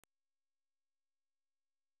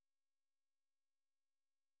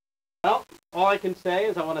Well, all I can say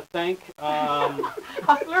is I want to thank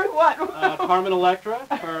what? Carmen Electra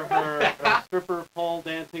for her stripper pole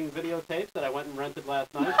dancing videotapes that I went and rented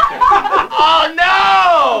last night. Oh,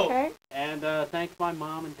 no! Okay. And thanks my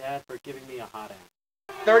mom and dad for giving me a hot ass.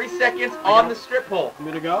 30 seconds on the strip pole. I'm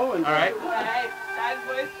going to go. And all right.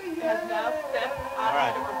 SideVoice has now stepped on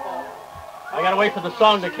the stripper pole. I got to wait for the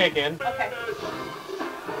song to kick in. Okay.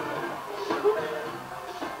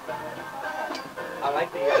 I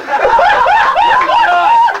like the...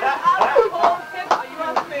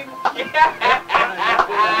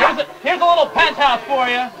 Here's a little penthouse for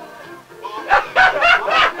you.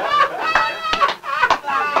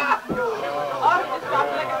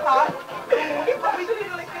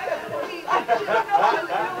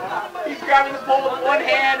 He's grabbing the pole with one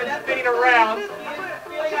hand and spinning around.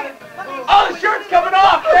 Oh, the shirt's coming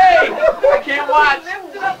off! Hey! I can't watch.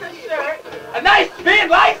 A nice spin!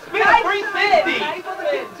 Nice spin!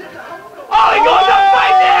 360!